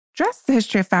Dress, the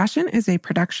History of Fashion is a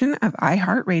production of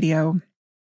iHeartRadio.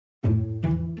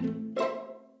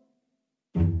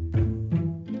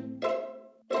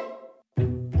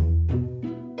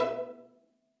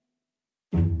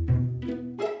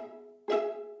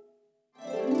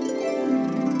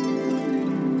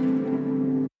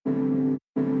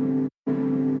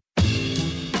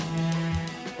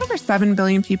 Over 7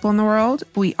 billion people in the world,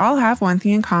 we all have one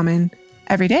thing in common.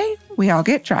 Every day, we all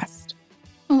get dressed.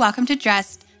 Welcome to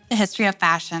Dressed, the History of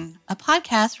Fashion, a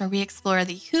podcast where we explore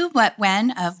the who, what,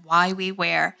 when of why we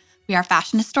wear. We are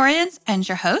fashion historians and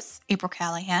your hosts, April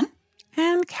Callahan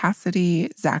and Cassidy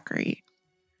Zachary.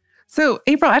 So,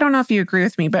 April, I don't know if you agree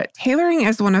with me, but tailoring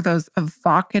is one of those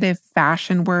evocative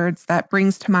fashion words that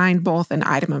brings to mind both an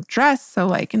item of dress, so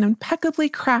like an impeccably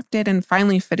crafted and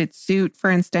finely fitted suit, for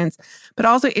instance, but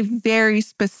also a very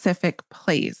specific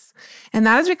place. And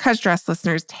that is because, dress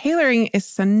listeners, tailoring is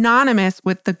synonymous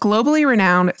with the globally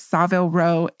renowned Savile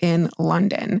Row in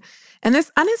London. And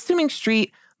this unassuming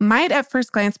street might at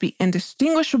first glance be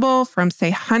indistinguishable from,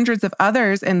 say, hundreds of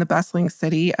others in the bustling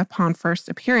city upon first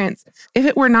appearance, if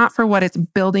it were not for what its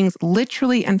buildings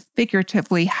literally and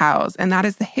figuratively house, and that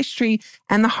is the history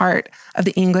and the heart of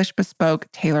the English bespoke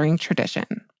tailoring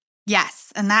tradition.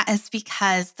 Yes, and that is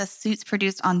because the suits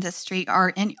produced on this street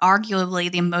are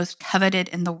inarguably the most coveted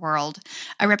in the world,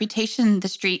 a reputation the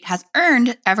street has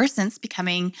earned ever since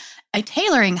becoming a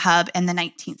tailoring hub in the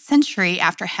 19th century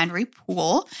after Henry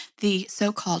Poole, the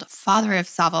so-called father of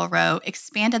Savile Row,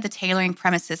 expanded the tailoring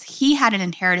premises he had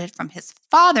inherited from his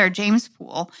father, James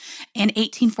Poole, in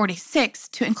 1846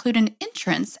 to include an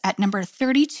entrance at number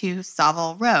 32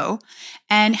 Savile Row.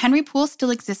 And Henry Poole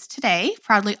still exists today,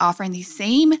 proudly offering the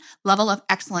same level of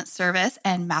excellent service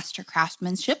and master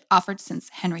craftsmanship offered since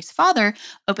Henry's father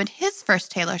opened his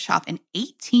first tailor shop in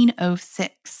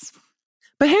 1806.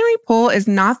 But Henry Poole is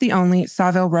not the only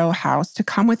Savile Row house to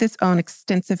come with its own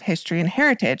extensive history and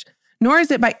heritage, nor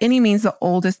is it by any means the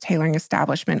oldest tailoring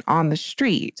establishment on the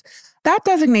street. That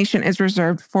designation is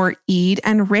reserved for Ede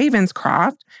and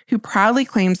Ravenscroft, who proudly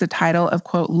claims the title of,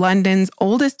 quote, London's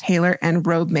oldest tailor and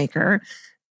robe maker.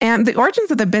 And the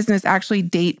origins of the business actually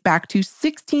date back to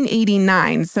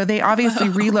 1689. So they obviously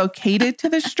relocated to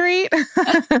the street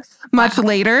much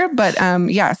later. But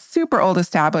super old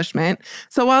establishment.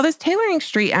 So while this tailoring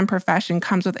street and profession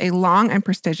comes with a long and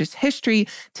prestigious history,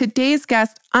 today's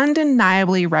guest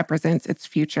undeniably represents its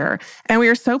future. And we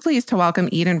are so pleased to welcome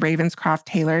Ede and Ravenscroft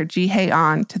tailor Ji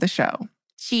Hye-an to the show.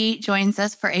 She joins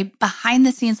us for a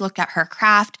behind-the-scenes look at her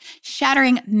craft,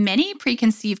 shattering many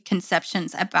preconceived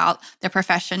conceptions about the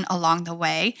profession along the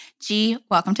way. Ji,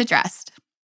 welcome to Dressed.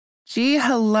 Ji,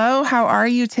 hello. How are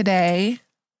you today?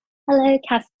 Hello,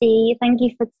 Cassidy. Thank you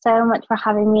so much for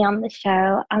having me on the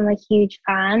show. I'm a huge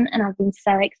fan and I've been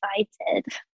so excited.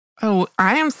 Oh,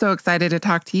 I am so excited to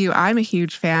talk to you. I'm a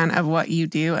huge fan of what you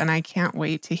do and I can't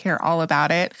wait to hear all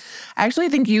about it. I actually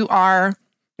think you are...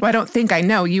 Well, I don't think I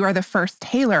know. You are the first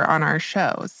tailor on our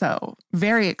show, so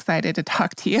very excited to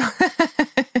talk to you.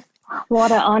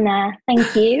 What an honor.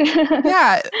 Thank you.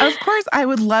 Yeah, of course, I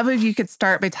would love if you could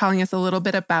start by telling us a little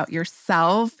bit about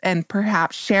yourself and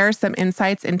perhaps share some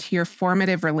insights into your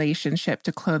formative relationship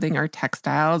to clothing or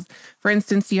textiles. For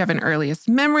instance, do you have an earliest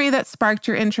memory that sparked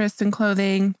your interest in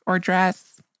clothing or dress?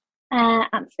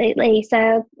 Absolutely.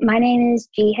 So my name is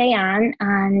Ji Hye-an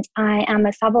and I am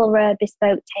a Savile Row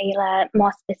bespoke tailor,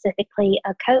 more specifically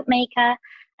a coat maker,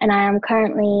 and I am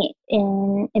currently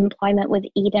in employment with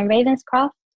Ede and Ravenscroft.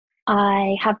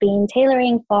 I have been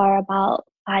tailoring for about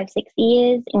 5-6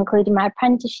 years, including my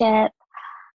apprenticeship.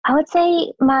 I would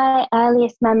say my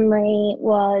earliest memory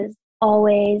was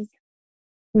always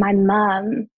my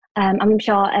mum. I'm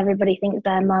sure everybody thinks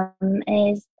their mum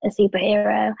is a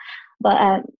superhero.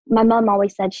 But my mum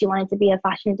always said she wanted to be a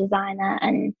fashion designer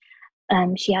and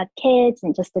she had kids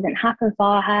and it just didn't happen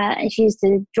for her. And she used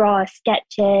to draw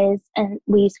sketches and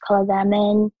we used to colour them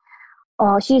in.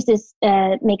 Or she used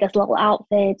to make us little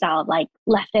outfits out of like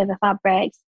leftover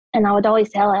fabrics. And I would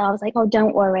always tell her, I was like, oh,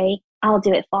 don't worry, I'll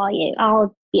do it for you.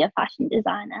 I'll be a fashion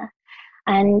designer.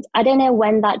 And I don't know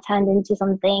when that turned into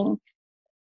something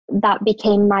that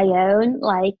became my own,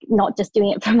 like not just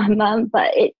doing it for my mum,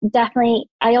 but it definitely,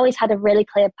 I always had a really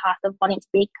clear path of wanting to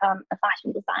become a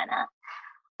fashion designer.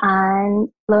 And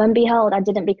lo and behold, I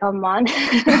didn't become one.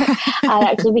 I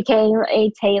actually became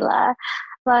a tailor.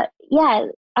 But yeah,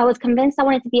 I was convinced I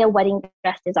wanted to be a wedding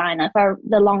dress designer for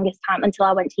the longest time until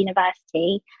I went to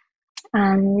university.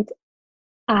 And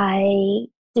I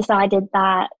decided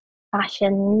that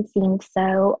fashion seemed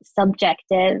so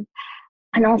subjective.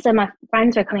 And also my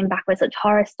friends were coming back with such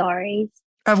horror stories.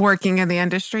 Of working in the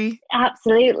industry?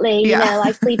 Absolutely. Yeah.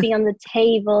 Like sleeping on the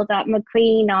tables at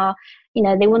McQueen, or,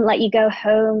 they wouldn't let you go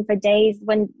home for days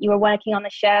when you were working on the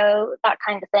show, that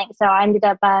kind of thing. So I ended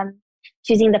up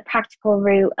choosing the practical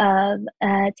route of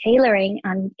tailoring.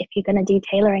 And if you're going to do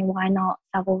tailoring, why not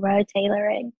Savile Row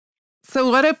tailoring? So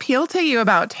what appealed to you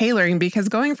about tailoring? Because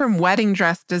going from wedding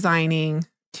dress designing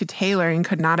to tailoring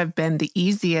could not have been the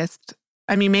easiest.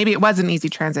 I mean, maybe it was an easy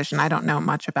transition. I don't know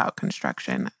much about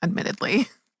construction, admittedly.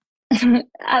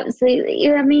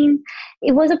 Absolutely. I mean,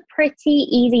 it was a pretty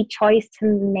easy choice to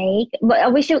make, but I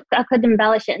wish I could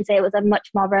embellish it and say it was a much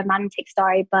more romantic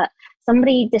story. But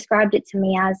somebody described it to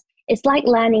me as it's like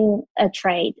learning a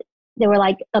trade. They were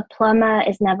like, a plumber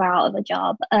is never out of a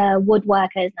job, a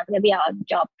woodworker is never going to be out of a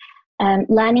job.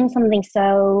 Learning something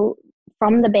so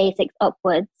from the basics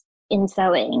upwards in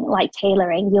sewing, like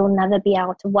tailoring, you'll never be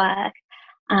able to work.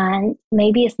 And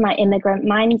maybe it's my immigrant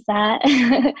mindset,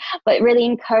 but it really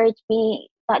encouraged me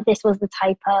that this was the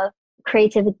type of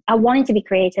creativity. I wanted to be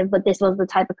creative, but this was the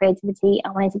type of creativity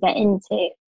I wanted to get into.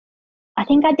 I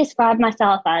think I described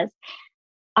myself as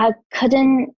I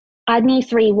need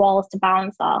 3 walls to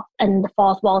bounce off and the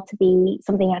 4th wall to be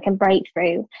something I can break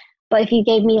through. But if you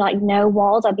gave me like no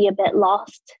walls, I'd be a bit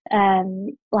lost.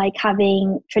 Like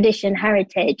having tradition,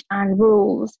 heritage, and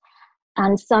rules,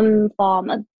 and some form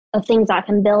of things that I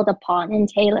can build upon in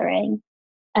tailoring.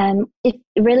 It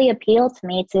really appealed to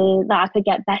me that I could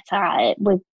get better at it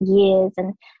with years.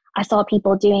 And I saw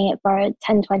people doing it for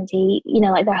 10, 20,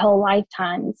 like their whole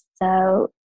lifetimes.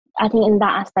 So I think in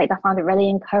that aspect, I found it really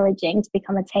encouraging to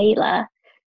become a tailor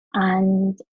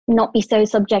and not be so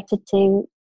subjected to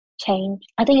change.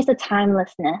 I think it's the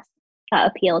timelessness that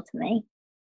appealed to me.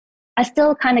 I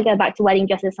still kind of go back to wedding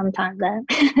dresses sometimes, though.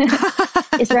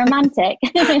 It's romantic.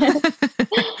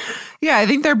 Yeah, I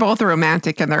think they're both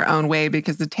romantic in their own way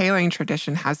because the tailoring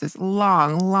tradition has this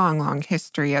long, long, long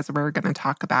history, as we're going to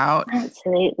talk about.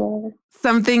 Absolutely.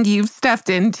 Something you've stepped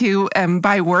into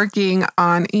by working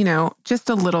on, just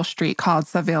a little street called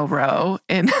Savile Row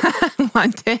in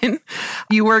London.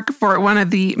 You work for one of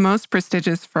the most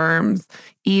prestigious firms,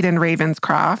 Eden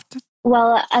Ravenscroft.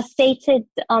 Well, as stated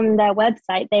on their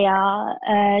website, they are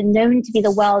known to be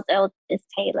the world's oldest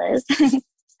tailors,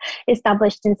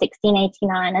 established in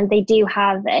 1689, and they do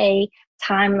have a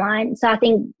timeline. So I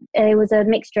think it was a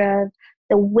mixture of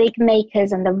the wig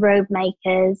makers and the robe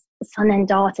makers, son and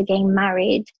daughter getting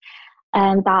married,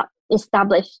 that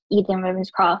established Eden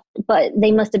Ravenscroft. But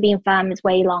they must have been firms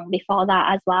way long before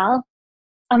that as well.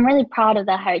 I'm really proud of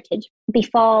their heritage.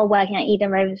 Before working at Eden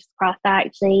Ravenscroft, I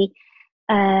actually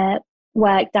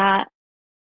worked at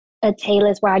a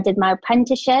tailor's where I did my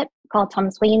apprenticeship called Tom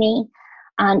Sweeney.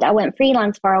 And I went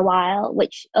freelance for a while,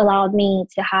 which allowed me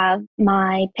to have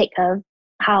my pick of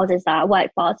houses that I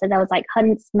worked for. So there was like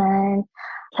Huntsman,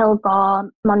 Kilgore,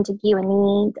 Montague and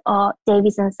Need, or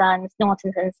Davies and Sons,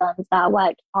 Norton and Sons that I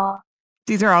worked for.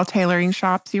 These are all tailoring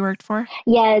shops you worked for?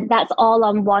 Yeah, that's all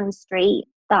on one street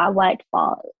that I worked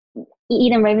for.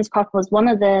 Eden Ravenscroft was one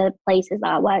of the places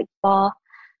that I worked for.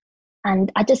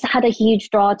 And I just had a huge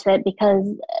draw to it because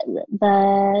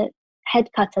the head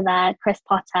cutter there, Chris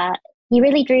Potter, he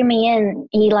really drew me in.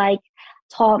 He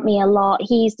taught me a lot.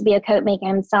 He used to be a coat maker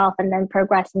himself and then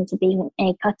progressed into being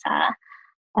a cutter.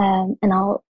 And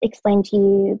I'll explain to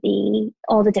you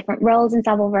all the different roles in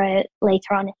Savile Row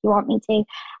later on if you want me to.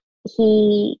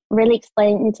 He really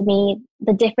explained to me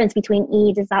the difference between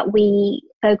Ede is that we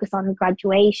focus on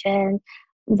graduation,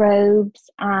 robes,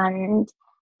 and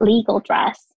legal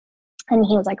dress. And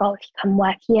he was like, oh, if you come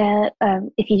work here,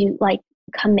 if you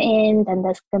come in, then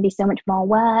there's going to be so much more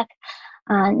work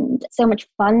and so much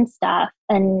fun stuff.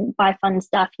 And by fun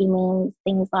stuff, he means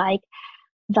things like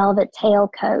velvet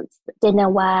tailcoats, dinner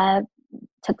wear,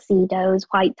 tuxedos,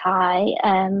 white tie,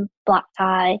 black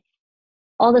tie,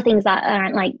 all the things that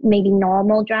aren't maybe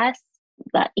normal dress.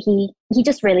 That he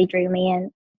just really drew me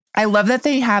in. I love that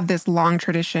they have this long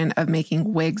tradition of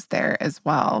making wigs there as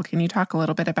well. Can you talk a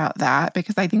little bit about that?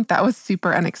 Because I think that was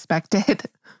super unexpected.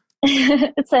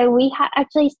 So we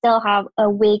actually still have a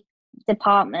wig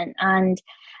department and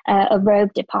a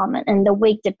robe department. And the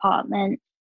wig department,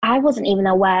 I wasn't even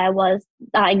aware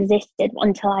that existed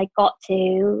until I got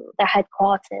to the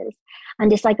headquarters.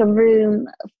 And it's like a room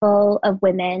full of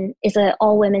women. It's an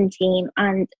all-women team.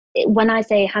 And when I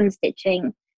say hand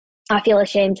stitching, I feel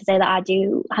ashamed to say that I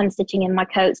do hand stitching in my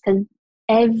coats because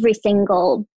every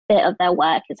single bit of their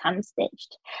work is hand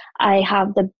stitched. I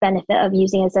have the benefit of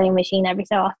using a sewing machine every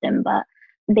so often, but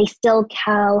they still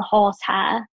curl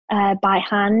horsehair by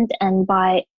hand and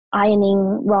by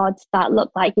ironing rods that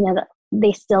look like, that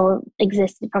they still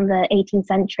existed from the 18th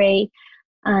century.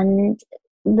 And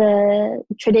the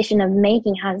tradition of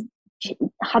making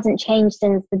hasn't changed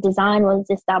since the design was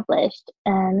established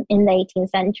in the 18th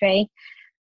century.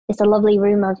 It's a lovely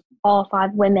room of 4 or 5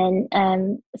 women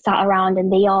sat around,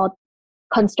 and they all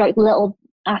construct little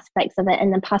aspects of it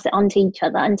and then pass it on to each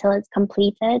other until it's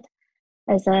completed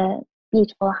as a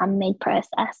beautiful handmade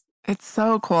process. It's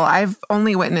so cool. I've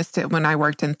only witnessed it when I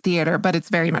worked in theater, but it's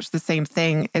very much the same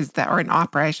thing as that, or in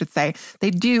opera, I should say. They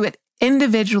do it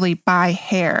individually by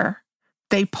hair.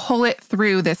 They pull it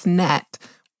through this net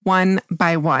one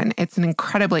by one. It's an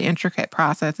incredibly intricate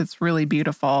process. It's really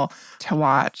beautiful to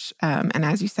watch. And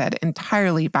as you said,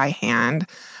 entirely by hand,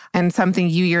 and something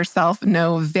you yourself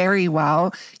know very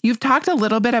well. You've talked a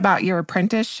little bit about your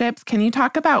apprenticeships. Can you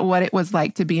talk about what it was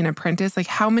like to be an apprentice? Like,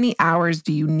 how many hours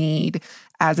do you need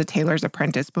as a tailor's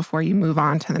apprentice before you move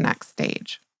on to the next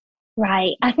stage?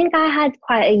 Right. I think I had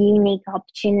quite a unique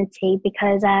opportunity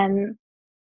because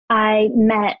I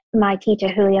met my teacher,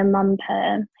 Julio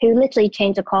Mumper, who literally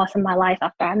changed the course in my life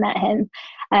after I met him.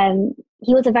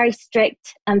 He was a very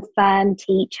strict and firm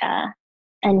teacher.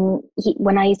 And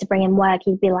when I used to bring him work,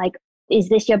 he'd be like, is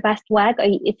this your best work? Or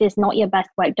if it's not your best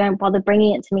work, don't bother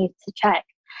bringing it to me to check.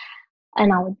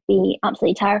 And I would be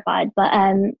absolutely terrified. But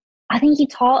I think he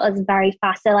taught us very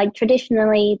fast. So like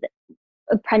traditionally,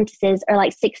 apprentices are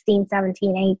like 16,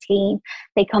 17, 18.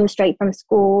 They come straight from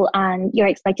school and you're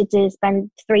expected to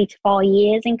spend 3 to 4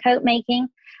 years in coat making.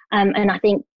 And I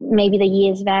think maybe the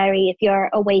years vary if you're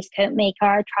a waistcoat maker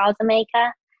or a trouser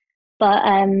maker. But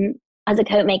as a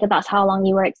coat maker, that's how long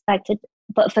you were expected.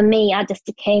 But for me, I just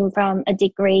came from a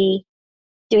degree,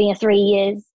 doing a 3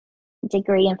 years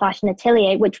degree in fashion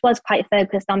atelier, which was quite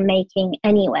focused on making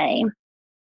anyway.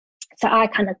 So I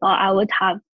kind of thought I would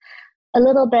have a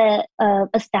little bit of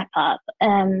a step up.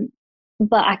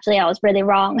 But actually I was really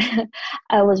wrong.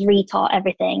 I was retaught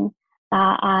everything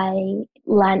that I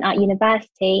learned at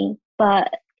university.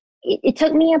 But it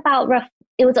took me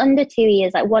it was under 2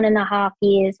 years, like 1.5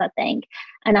 years, I think.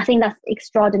 And I think that's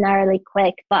extraordinarily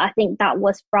quick. But I think that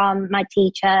was from my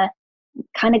teacher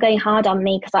kind of going hard on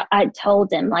me because I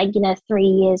told him, like, 3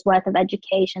 years worth of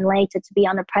education later to be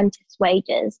on apprentice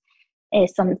wages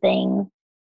is something,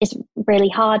 it's really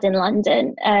hard in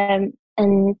London.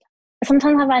 And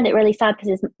sometimes I find it really sad because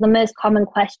it's the most common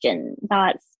question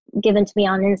that's given to me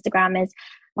on Instagram is,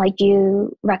 like, do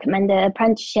you recommend an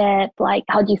apprenticeship? Like,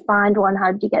 how do you find one?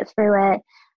 How do you get through it?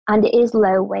 And it is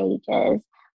low wages.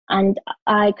 And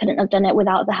I couldn't have done it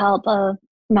without the help of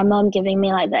my mum giving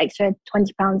me like the extra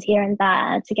 £20 here and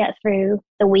there to get through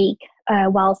the week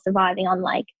while surviving on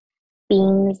like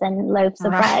beans and loaves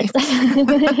of bread.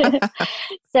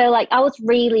 So like I was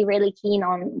really, really keen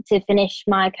on to finish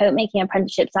my coat making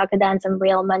apprenticeship so I could earn some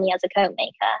real money as a coat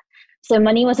maker. So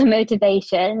money was a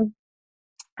motivation.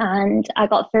 And I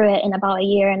got through it in about 1.5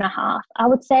 years. I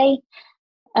would say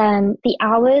the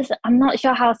hours, I'm not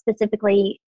sure how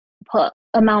specifically put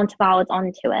amount of hours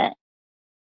onto it.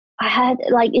 I had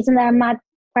like, isn't there a mad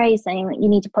phrase saying that you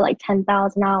need to put like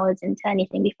 10,000 hours into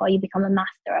anything before you become a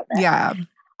master of it? Yeah.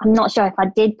 I'm not sure if I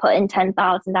did put in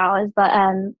 10,000 hours, but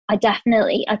I'd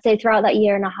say throughout that 1.5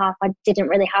 years, I didn't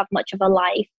really have much of a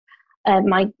life.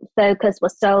 My focus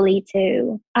was solely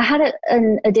I had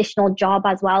an additional job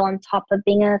as well on top of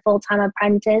being a full-time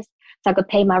apprentice, so I could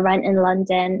pay my rent in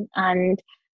London. And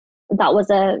that was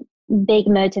a big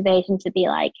motivation to be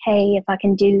like, hey, if I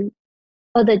can do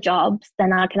other jobs,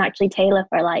 then I can actually tailor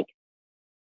for like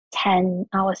 10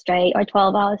 hours straight or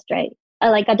 12 hours straight.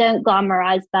 I don't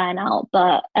glamorize burnout,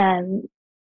 but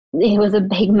it was a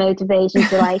big motivation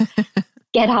to like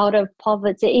get out of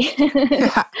poverty.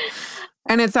 Yeah.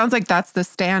 And it sounds like that's the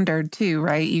standard too,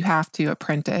 right? You have to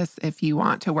apprentice if you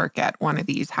want to work at one of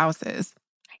these houses.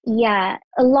 Yeah,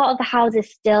 a lot of the houses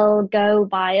still go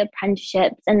by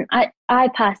apprenticeships. And I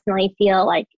personally feel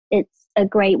like it's a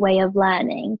great way of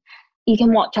learning. You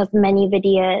can watch as many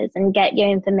videos and get your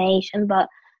information, but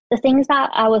the things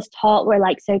that I was taught were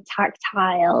like so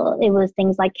tactile. It was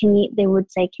things like, they would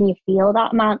say, can you feel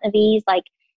that amount of ease? Like,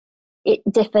 it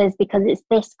differs because it's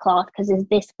this cloth, because it's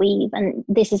this weave, and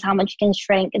this is how much it can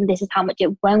shrink, and this is how much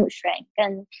it won't shrink,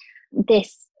 and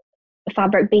this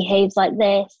fabric behaves like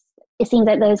this. It seems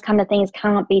like those kind of things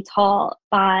can't be taught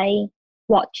by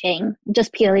watching,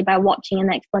 just purely by watching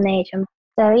an explanation.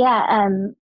 So yeah,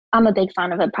 I'm a big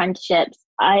fan of apprenticeships.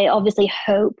 I obviously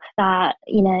hope that,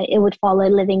 it would follow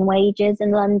living wages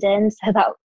in London so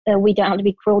that we don't have to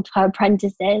be cruel to our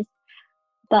apprentices.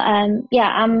 But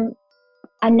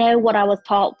I know what I was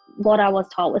taught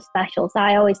was special. So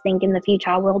I always think in the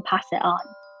future I will pass it on.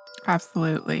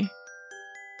 Absolutely.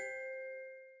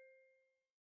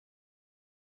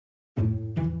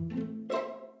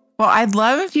 Well, I'd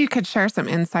love if you could share some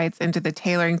insights into the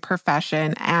tailoring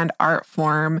profession and art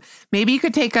form. Maybe you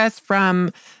could take us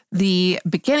from the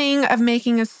beginning of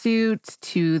making a suit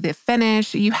to the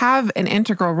finish. You have an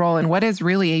integral role in what is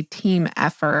really a team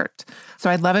effort. So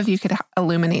I'd love if you could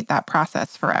illuminate that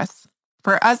process for us.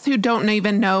 For us who don't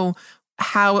even know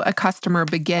how a customer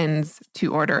begins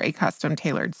to order a custom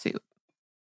tailored suit.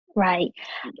 Right.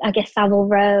 I guess Savile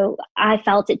Row, I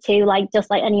felt it too, like just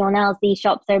like anyone else, these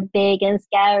shops are big and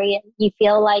scary and you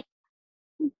feel like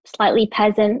slightly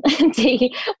peasant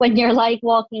when you're like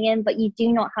walking in, but you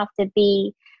do not have to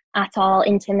be at all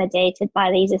intimidated by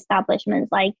these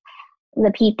establishments. Like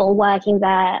the people working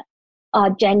there are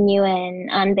genuine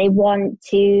and they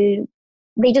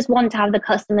just want to have the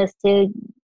customers to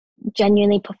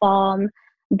genuinely perform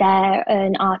their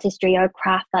own artistry or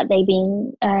craft that they've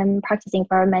been practicing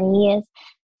for many years.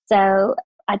 So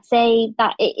I'd say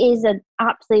that it is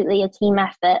absolutely a team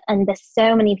effort, and there's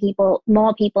so many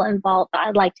more people involved that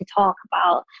I'd like to talk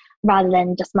about rather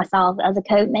than just myself as a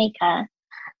coat maker.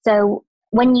 So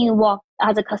when you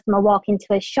as a customer walk into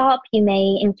a shop, you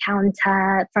may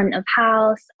encounter front of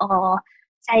house or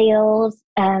sales,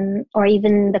 or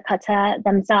even the cutter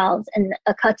themselves. And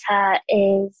a cutter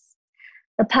is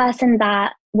the person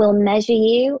that will measure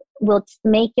you, will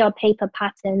make your paper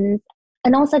patterns,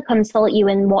 and also consult you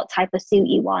in what type of suit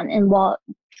you want and what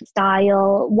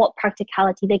style, what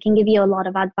practicality. They can give you a lot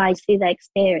of advice through their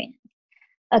experience.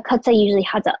 A cutter usually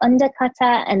has an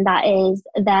undercutter, and that is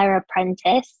their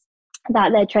apprentice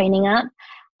that they're training up.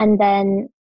 And then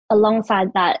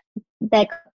alongside that,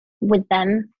 with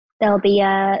them, there'll be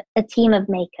a team of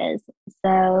makers.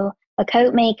 So a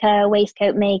coat maker,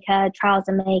 waistcoat maker,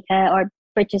 trouser maker, or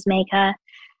breeches maker.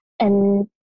 And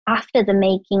after the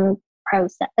making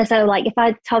process, so like if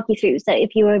I talk you through, so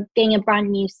if you were getting a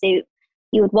brand new suit,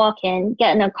 you would walk in,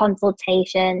 get in a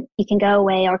consultation, you can go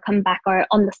away or come back or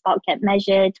on the spot get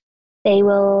measured. They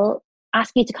will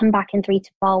ask you to come back in 3 to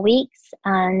 4 weeks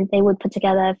and they would put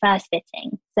together a first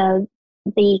fitting. So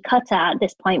the cutter at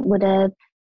this point would have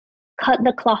cut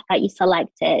the cloth that you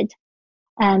selected,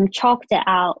 chalked it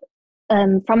out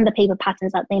from the paper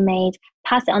patterns that they made,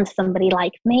 pass it on to somebody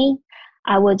like me.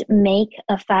 I would make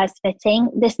a first fitting.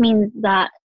 This means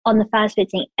that on the first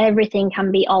fitting, everything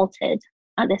can be altered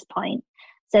at this point.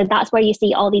 So that's where you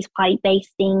see all these white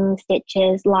basting,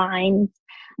 stitches, lines.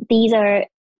 These are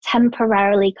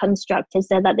temporarily constructed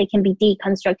so that they can be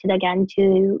deconstructed again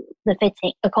to the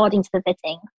fitting, according to the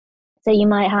fitting. So you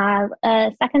might have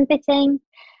a second fitting,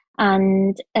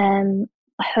 and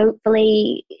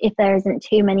hopefully if there isn't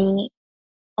too many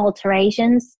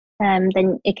alterations,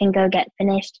 then it can go get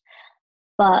finished.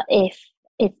 But if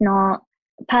it's not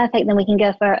perfect, then we can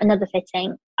go for another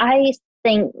fitting. I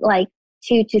think like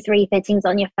 2 to 3 fittings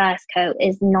on your first coat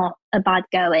is not a bad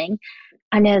going.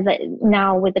 I know that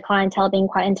now with the clientele being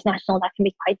quite international, that can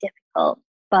be quite difficult.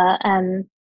 But I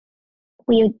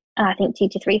think 2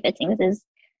 to 3 fittings is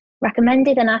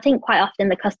recommended. And I think quite often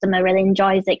the customer really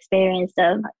enjoys the experience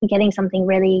of getting something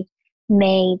really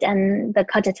made and the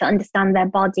cutter to understand their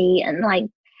body. And like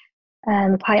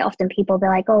quite often people be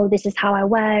like, oh, this is how I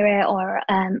wear it, or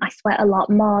I sweat a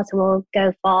lot more, so we'll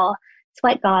go for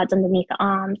sweat guards underneath the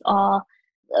arms, or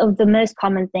the most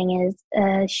common thing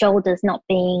is shoulders not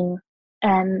being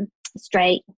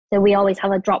straight. So we always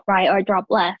have a drop right or a drop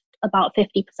left. About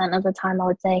 50% of the time, I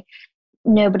would say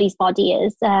nobody's body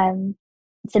is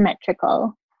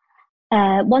symmetrical.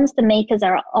 Once the makers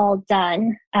are all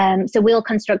done, so we'll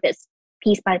construct this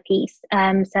piece by piece.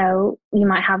 So you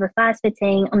might have a first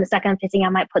fitting. On the second fitting, I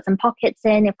might put some pockets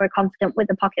in if we're confident with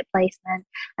the pocket placement.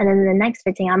 And then the next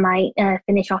fitting, I might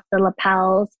finish off the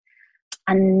lapels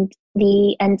and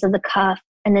the ends of the cuff,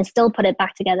 and then still put it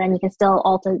back together, and you can still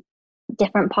alter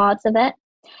different parts of it.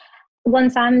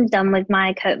 Once I'm done with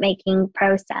my coat making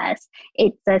process,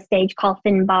 it's a stage called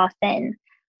thin bar thin.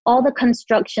 All the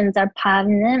constructions are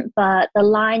permanent, but the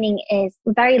lining is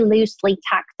very loosely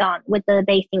tacked on with the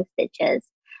basting stitches.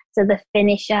 So the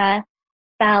finisher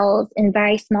fells in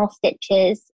very small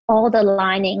stitches all the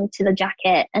lining to the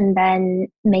jacket, and then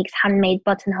makes handmade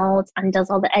buttonholes and does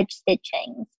all the edge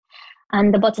stitching.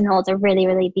 And the buttonholes are really,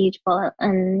 really beautiful,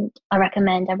 and I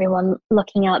recommend everyone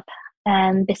looking up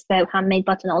bespoke handmade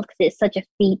buttonholes because it's such a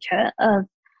feature of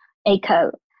a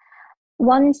coat.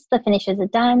 Once the finishes are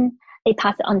done, they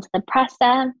pass it on to the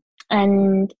presser,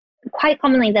 and quite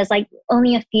commonly there's like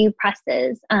only a few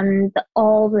presses, and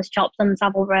all the shops on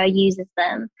Savile Row uses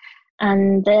them,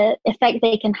 and the effect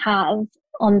they can have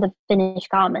on the finished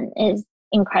garment is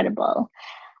incredible.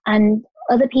 And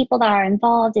other people that are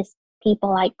involved is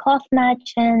people like cloth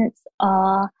merchants,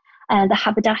 or the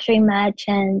haberdashery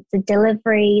merchants, the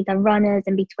delivery, the runners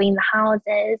in between the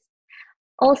houses.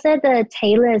 Also, the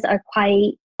tailors are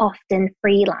quite often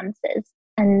freelancers.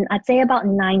 And I'd say about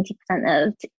 90%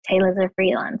 of tailors are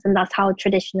freelance, and that's how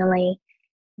traditionally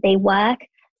they work.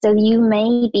 So you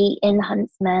may be in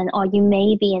Huntsman or you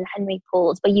may be in Henry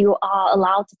Pools, but you are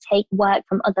allowed to take work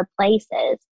from other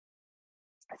places.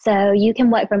 So you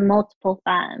can work for multiple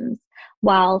firms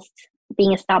whilst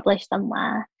being established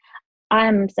somewhere.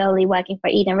 I'm solely working for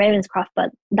Eden Ravenscroft, but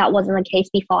that wasn't the case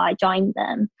before I joined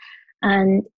them.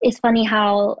 And it's funny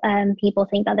how people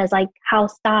think that there's like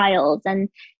house styles and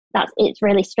it's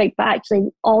really strict, but actually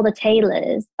all the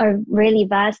tailors are really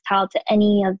versatile to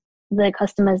any of the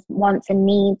customers' wants and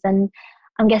needs. And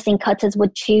I'm guessing cutters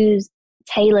would choose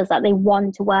tailors that they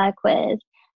want to work with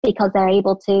because they're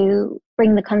able to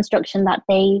bring the construction that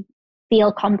they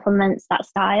feel complements that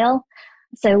style.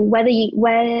 So whether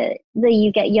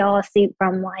you get your suit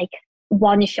from like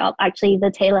one shop, actually the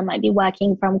tailor might be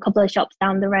working from a couple of shops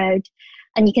down the road.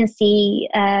 And you can see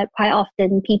quite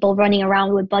often people running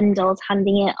around with bundles,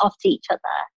 handing it off to each other.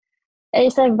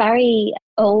 It's a very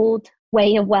old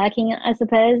way of working, I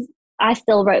suppose. I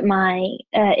still wrote my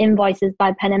invoices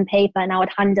by pen and paper, and I would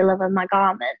hand deliver my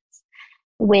garments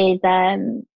with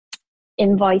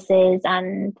invoices.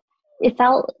 And it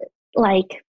felt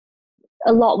like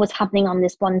a lot was happening on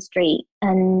this one street,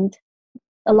 and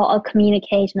a lot of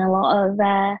communication, a lot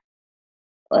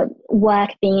of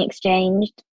work being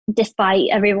exchanged, despite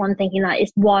everyone thinking that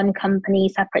it's one company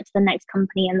separate to the next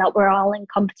company and that we're all in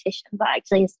competition, but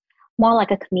actually it's more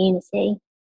like a community.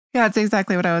 Yeah, that's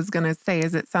exactly what I was going to say.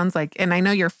 Is it sounds like, and I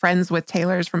know you're friends with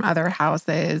tailors from other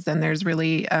houses, and there's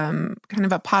really kind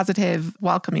of a positive,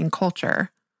 welcoming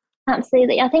culture.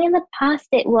 Absolutely. I think in the past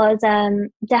it was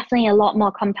definitely a lot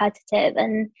more competitive,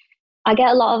 and I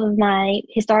get a lot of my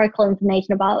historical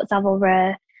information about Savile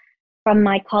Row from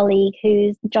my colleague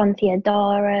who's John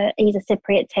Theodora. He's a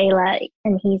Cypriot tailor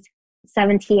and he's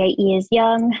 78 years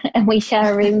young, and we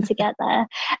share a room together.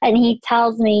 And he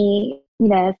tells me,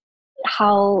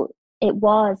 how it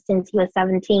was since he was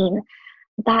 17,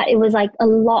 that it was like a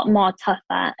lot more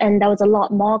tougher and there was a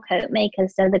lot more coat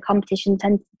makers. So the competition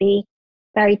tended to be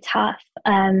very tough.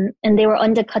 And they were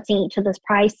undercutting each other's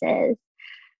prices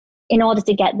in order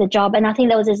to get the job. And I think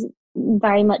there was this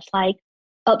very much like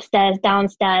upstairs,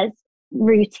 downstairs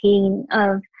routine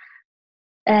of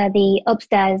the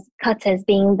upstairs cutters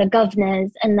being the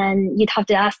governors, and then you'd have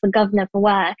to ask the governor for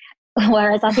work.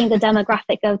 Whereas I think the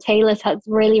demographic of tailors has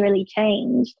really, really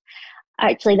changed.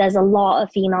 Actually, there's a lot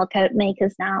of female coat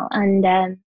makers now.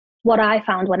 And what I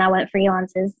found when I went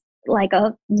freelance is like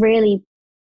a really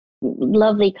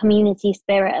lovely community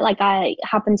spirit. Like I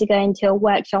happened to go into a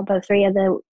workshop of 3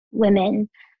 other women,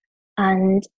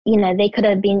 and they could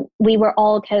have been, we were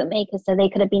all coat makers, so they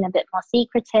could have been a bit more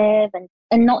secretive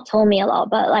and not told me a lot,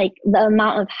 but like the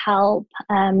amount of help,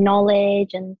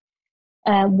 knowledge and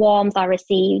warmth I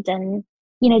received, and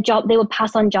they would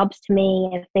pass on jobs to me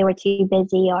if they were too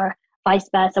busy or vice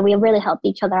versa. We really helped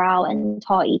each other out and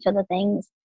taught each other things.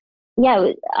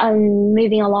 Yeah, I'm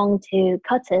moving along to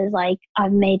cutters. Like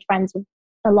I've made friends with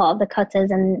a lot of the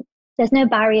cutters, and there's no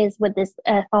barriers with this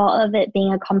thought of it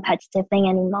being a competitive thing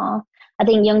anymore. I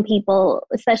think young people,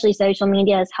 especially social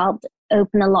media, has helped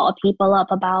open a lot of people up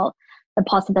about the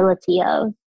possibility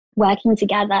of working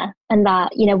together, and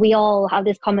that we all have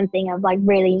this common thing of like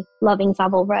really loving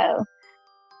Savile Row.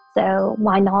 So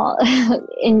why not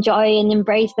enjoy and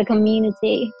embrace the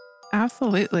community?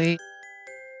 Absolutely.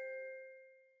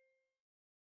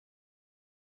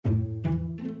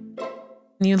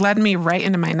 You led me right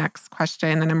into my next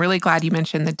question, and I'm really glad you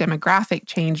mentioned the demographic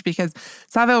change, because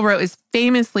Savile Row is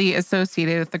famously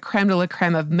associated with the creme de la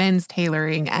creme of men's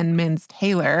tailoring and men's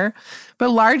tailor. But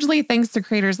largely thanks to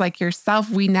creators like yourself,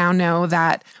 we now know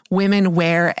that women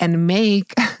wear and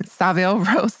make Savile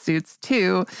Row suits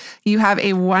too. You have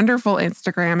a wonderful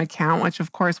Instagram account, which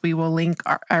of course we will link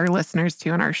our listeners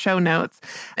to in our show notes.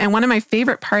 And one of my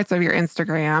favorite parts of your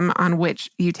Instagram, on which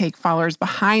you take followers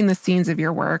behind the scenes of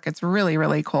your work, it's really,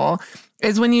 really cool,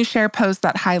 is when you share posts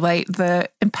that highlight the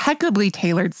impeccably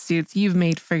tailored suits you've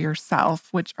made for yourself,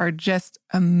 which are just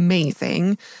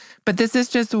amazing. But this is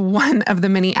just one of the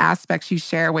many aspects you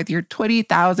share with your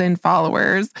 20,000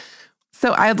 followers.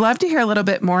 So I'd love to hear a little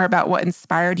bit more about what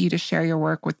inspired you to share your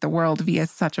work with the world via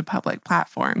such a public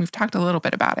platform. We've talked a little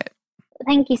bit about it.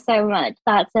 Thank you so much.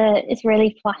 It's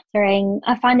really flattering.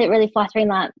 I find it really flattering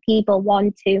that people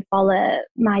want to follow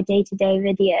my day-to-day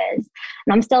videos.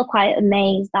 And I'm still quite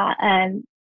amazed that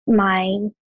my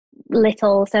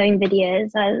little sewing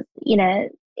videos are,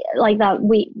 like that,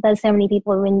 there's so many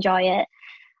people who enjoy it.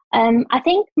 I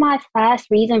think my first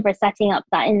reason for setting up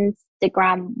that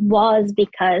Instagram was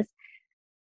because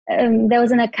there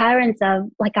was an occurrence of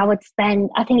like I would spend,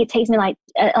 I think it takes me like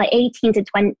 18 to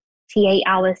 28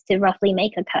 hours to roughly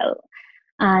make a coat.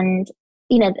 And,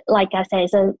 you know, like I say,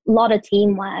 it's a lot of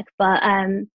teamwork, but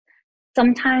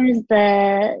sometimes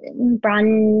the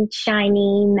brand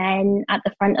shiny men at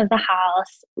the front of the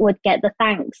house would get the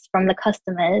thanks from the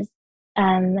customers.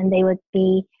 And they would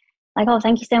be like, oh,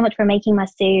 thank you so much for making my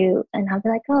suit. And I'll be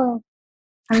like, oh,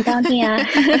 I'm down here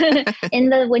in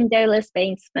the windowless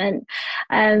basement.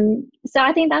 So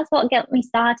I think that's what got me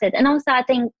started. And also I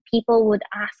think people would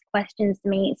ask questions to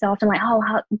me so often like, oh,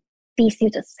 how these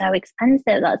suits are so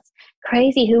expensive. That's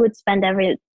crazy. Who would spend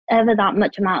ever that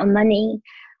much amount of money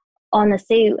on a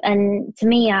suit? And to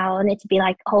me, I wanted to be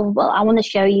like, oh, well, I want to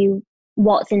show you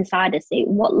what's inside a suit,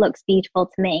 what looks beautiful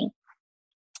to me.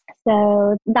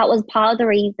 So that was part of the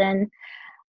reason,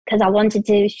 because I wanted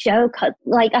to show,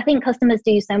 like, I think customers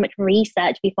do so much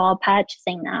research before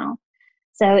purchasing now.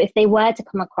 So if they were to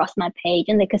come across my page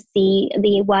and they could see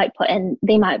the work put in,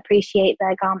 they might appreciate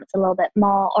their garments a little bit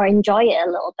more or enjoy it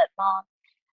a little bit more.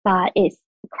 But it's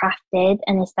crafted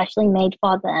and especially made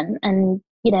for them. And,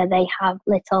 you know, they have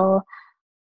little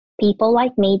people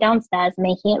like me downstairs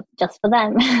making it just for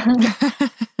them.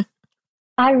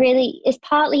 It's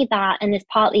partly that, and it's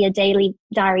partly a daily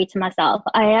diary to myself.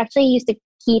 I actually used to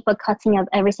keep a cutting of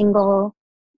every single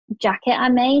jacket I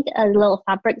made, a little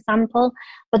fabric sample,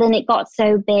 but then it got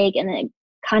so big and it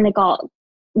kind of got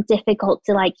difficult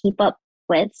to like keep up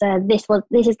with. So this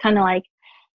is kind of like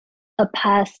a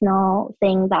personal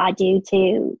thing that I do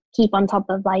to keep on top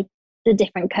of like the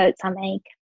different coats I make.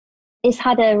 It's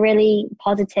had a really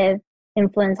positive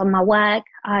influence on my work.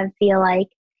 I feel like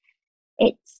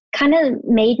it's kind of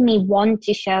made me want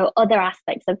to show other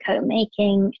aspects of coat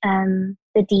making,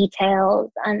 the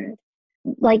details, and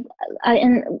like,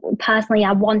 and personally,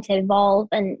 I want to evolve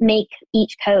and make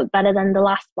each coat better than the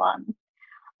last one.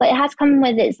 But it has come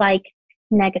with its like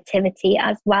negativity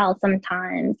as well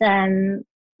sometimes.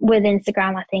 With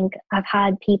Instagram, I think I've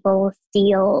had people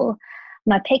steal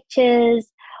my pictures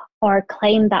or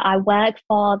claim that I work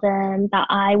for them, that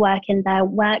I work in their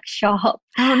workshop.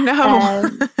 Oh no.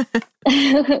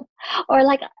 Or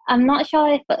like, I'm not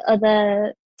sure if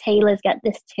other tailors get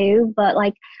this too, but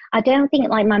like, I don't think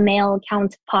like my male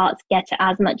counterparts get it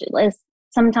as much as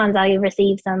sometimes I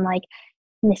receive some like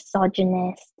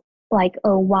misogynist, like,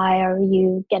 oh, why are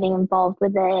you getting involved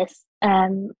with this?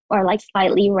 Or like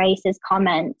slightly racist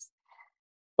comments.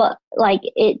 But like,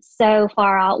 it's so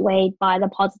far outweighed by the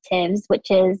positives, which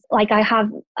is like, I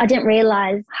didn't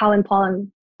realize how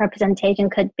important representation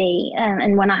could be.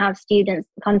 And when I have students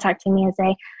contacting me and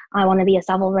say, I want to be a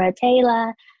Savile Row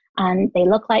tailor and they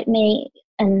look like me,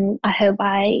 and I hope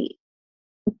I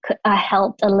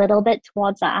helped a little bit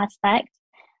towards that aspect.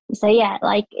 So yeah,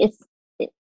 like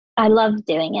I love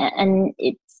doing it, and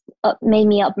it's made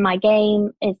me up my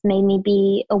game. It's made me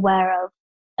be aware of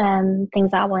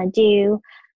things that I want to do.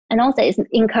 And also it's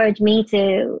encouraged me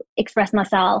to express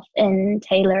myself in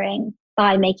tailoring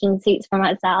by making suits for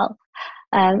myself,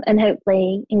 and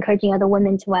hopefully encouraging other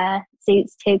women to wear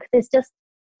suits too, because it's just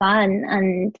fun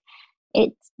and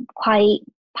it's quite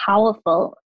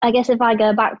powerful. I guess if I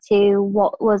go back to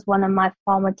what was one of my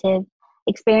formative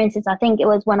experiences, I think it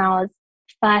was when I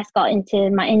first got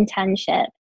into my internship.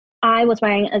 I was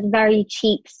wearing a very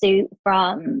cheap suit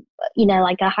from, you know,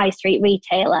 like a high street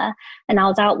retailer, and I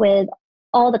was out with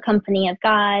all the company of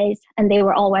guys and they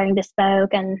were all wearing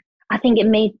bespoke, and I think it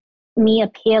made me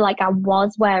appear like I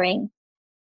was wearing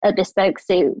a bespoke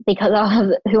suit because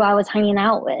of who I was hanging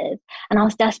out with, and I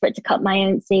was desperate to cut my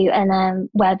own suit and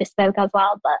wear bespoke as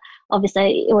well, but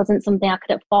obviously it wasn't something I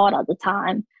could afford at the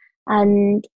time.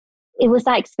 And it was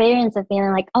that experience of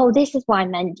feeling like, oh, this is why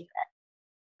men do it.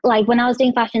 Like when I was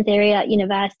doing fashion theory at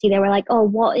university, they were like, oh,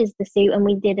 what is the suit? And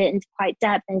we did it into quite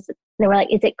depth. And they were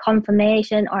like, is it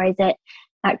confirmation or is it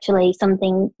actually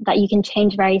something that you can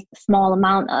change a very small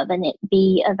amount of and it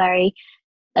be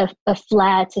a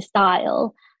flair to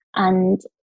style? And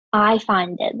I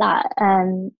find it that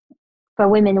for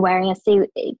women wearing a suit,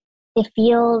 it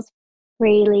feels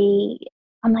really,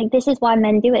 I'm like, this is why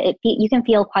men do it. You can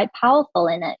feel quite powerful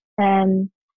in it.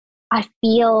 I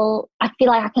feel like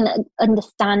I can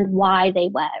understand why they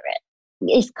wear it.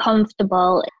 It's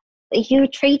comfortable. You're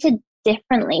treated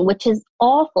differently, which is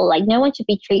awful. Like no one should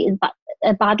be treated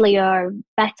badly or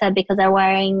better because they're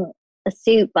wearing a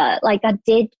suit. But like I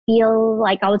did feel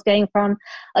like I was going from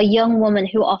a young woman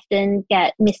who often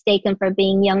get mistaken for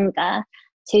being younger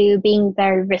to being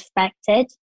very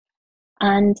respected.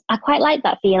 And I quite like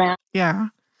that feeling. Yeah.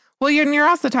 Well, you're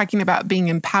also talking about being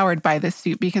empowered by this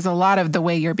suit, because a lot of the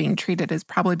way you're being treated is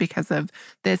probably because of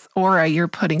this aura you're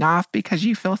putting off because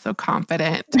you feel so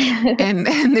confident in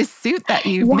this suit that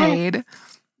you've made.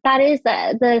 That is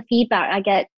the feedback I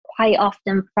get quite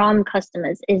often from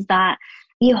customers, is that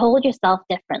you hold yourself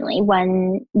differently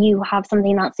when you have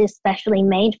something that's especially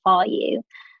made for you.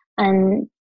 And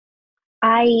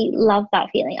I love that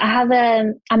feeling.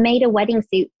 I made a wedding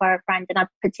suit for a friend, and I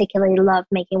particularly love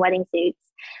making wedding suits.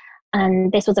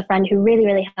 And this was a friend who really,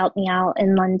 really helped me out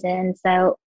in London.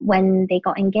 So when they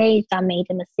got engaged, I made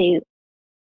him a suit.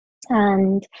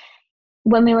 And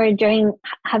when we were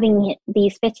having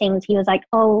these fittings, he was like,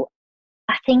 "Oh,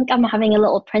 I think I'm having a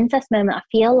little princess moment. I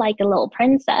feel like a little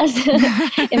princess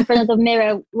in front of the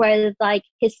mirror," where like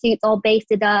his suit's all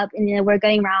basted up, and we're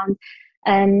going around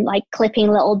like clipping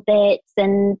little bits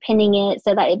and pinning it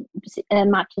so that it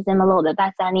matches him a little bit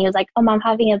better. And he was like, "Oh, I'm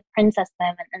having a princess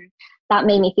moment," and that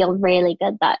made me feel really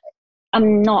good. That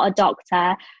I'm not a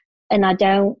doctor and I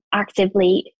don't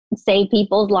actively save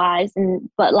people's lives,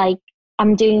 but like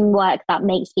I'm doing work that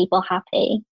makes people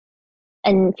happy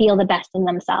and feel the best in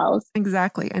themselves.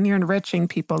 Exactly. And you're enriching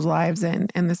people's lives in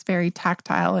this very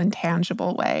tactile and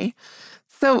tangible way.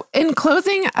 So in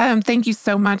closing, thank you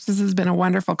so much. This has been a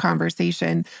wonderful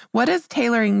conversation. What does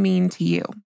tailoring mean to you?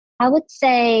 I would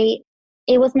say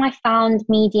it was my found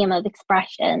medium of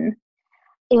expression.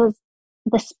 It was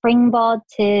the springboard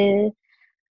to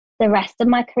the rest of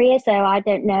my career. So I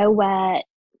don't know where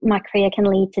my career can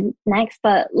lead to next.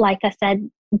 But like I said,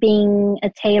 being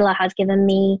a tailor has given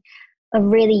me a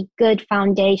really good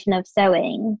foundation of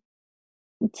sewing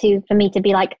for me to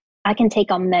be like, I can take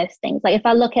on most things. Like if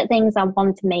I look at things, I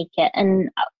want to make it. And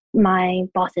my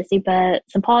boss is super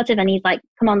supportive, and he's like,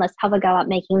 "Come on, let's have a go at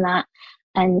making that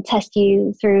and test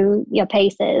you through your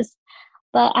paces."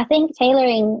 But I think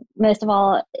tailoring, most of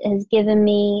all, has given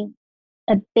me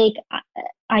a big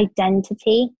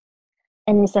identity,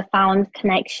 and it's a found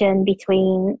connection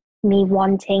between me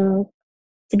wanting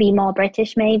to be more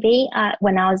British maybe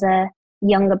when I was a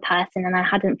younger person and I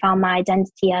hadn't found my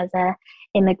identity as a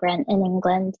immigrant in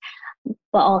England,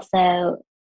 but also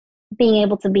being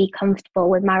able to be comfortable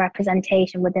with my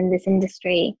representation within this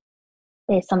industry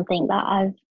is something that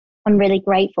I'm really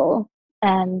grateful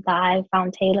that I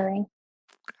found tailoring.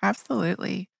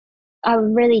 Absolutely. I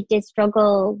really did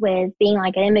struggle with being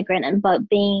like an immigrant, but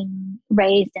being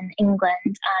raised in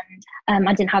England, and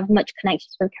I didn't have much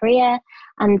connections with Korea.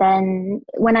 And then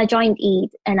when I joined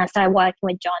Eid and I started working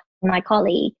with John, my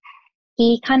colleague,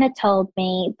 he kind of told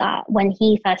me that when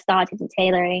he first started in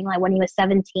tailoring, like when he was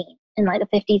 17 in like the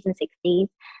 50s and 60s,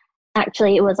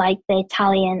 actually it was like the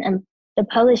Italian and the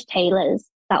Polish tailors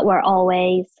that were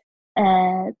always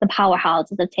the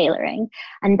powerhouses of tailoring.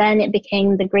 And then it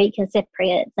became the Greek and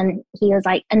Cypriots. And he was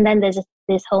like, and then there's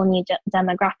this whole new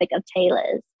demographic of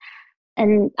tailors.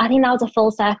 And I think that was a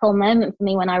full circle moment for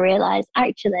me when I realized,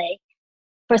 actually,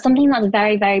 for something that's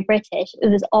very, very British, it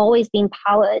was always being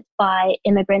powered by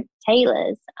immigrant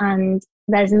tailors. And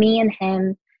there's me and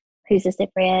him, who's a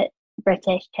Cypriot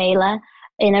British tailor,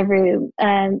 in a room,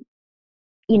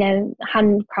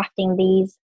 handcrafting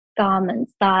these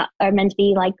garments that are meant to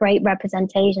be like great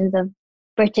representations of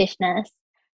Britishness.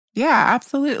 Yeah,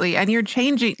 absolutely. And you're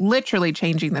literally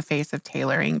changing the face of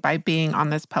tailoring by being on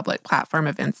this public platform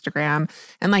of Instagram.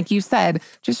 And like you said,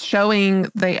 just showing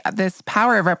this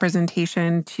power of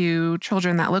representation to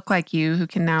children that look like you, who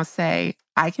can now say,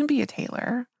 I can be a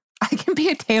tailor. I can be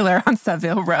a tailor on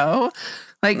Savile Row.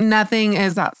 Like nothing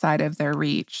is outside of their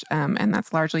reach. And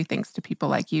that's largely thanks to people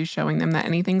like you showing them that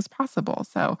anything's possible.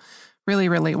 So really,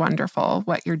 really wonderful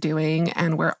what you're doing.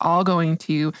 And we're all going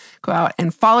to go out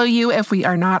and follow you if we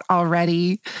are not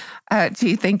already.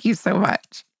 Gee, thank you so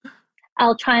much.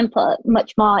 I'll try and put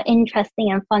much more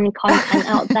interesting and fun content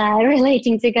out there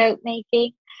relating to coat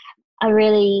making. I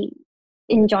really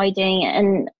enjoy doing it,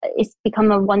 and it's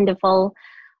become a wonderful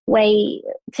way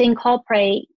to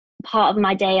incorporate part of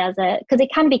my day because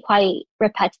it can be quite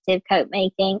repetitive coat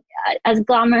making, as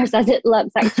glamorous as it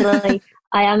looks. Actually,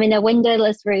 I am in a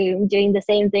windowless room doing the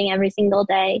same thing every single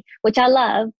day, which I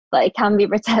love, but it can be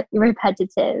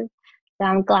repetitive. So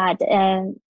I'm glad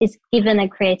it's given a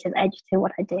creative edge to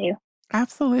what I do.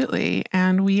 Absolutely.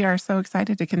 And we are so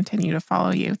excited to continue to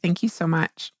follow you. Thank you so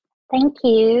much. Thank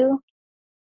you.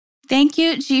 Thank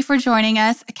you, G, for joining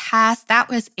us. Cass, that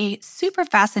was a super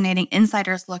fascinating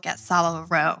insider's look at Savile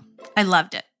Row. I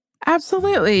loved it.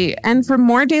 Absolutely. And for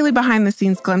more daily behind the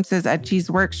scenes glimpses at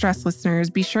G's work, stress listeners,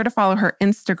 be sure to follow her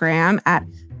Instagram at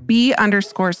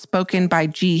B_spoken by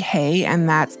G Hay, and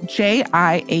that's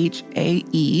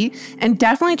JIHAE. And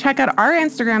definitely check out our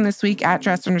Instagram this week at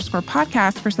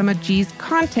dressed_podcast for some of G's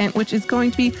content, which is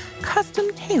going to be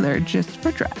custom tailored just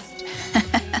for Dressed.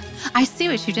 I see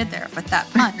what you did there with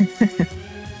that pun.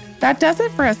 That does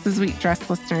it for us this week, Dressed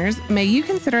listeners. May you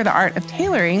consider the art of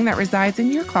tailoring that resides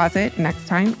in your closet next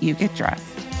time you get dressed.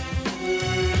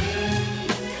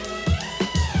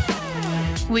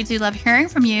 We do love hearing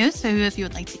from you, so if you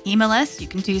would like to email us, you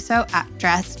can do so at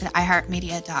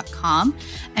dressed@iheartmedia.com.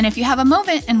 And if you have a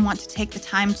moment and want to take the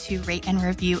time to rate and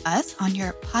review us on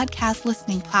your podcast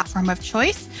listening platform of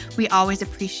choice, we always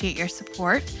appreciate your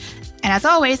support. And as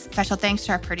always, special thanks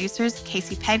to our producers,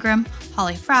 Casey Pegram,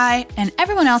 Holly Fry, and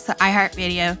everyone else at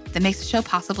iHeartRadio that makes the show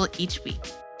possible each week.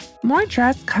 More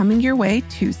Dressed coming your way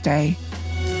Tuesday.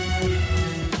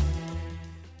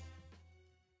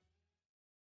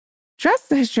 Dressed: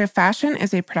 The History of Fashion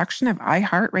is a production of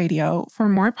iHeartRadio. For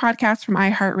more podcasts from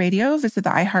iHeartRadio, visit the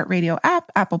iHeartRadio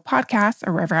app, Apple Podcasts,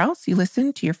 or wherever else you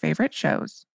listen to your favorite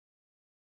shows.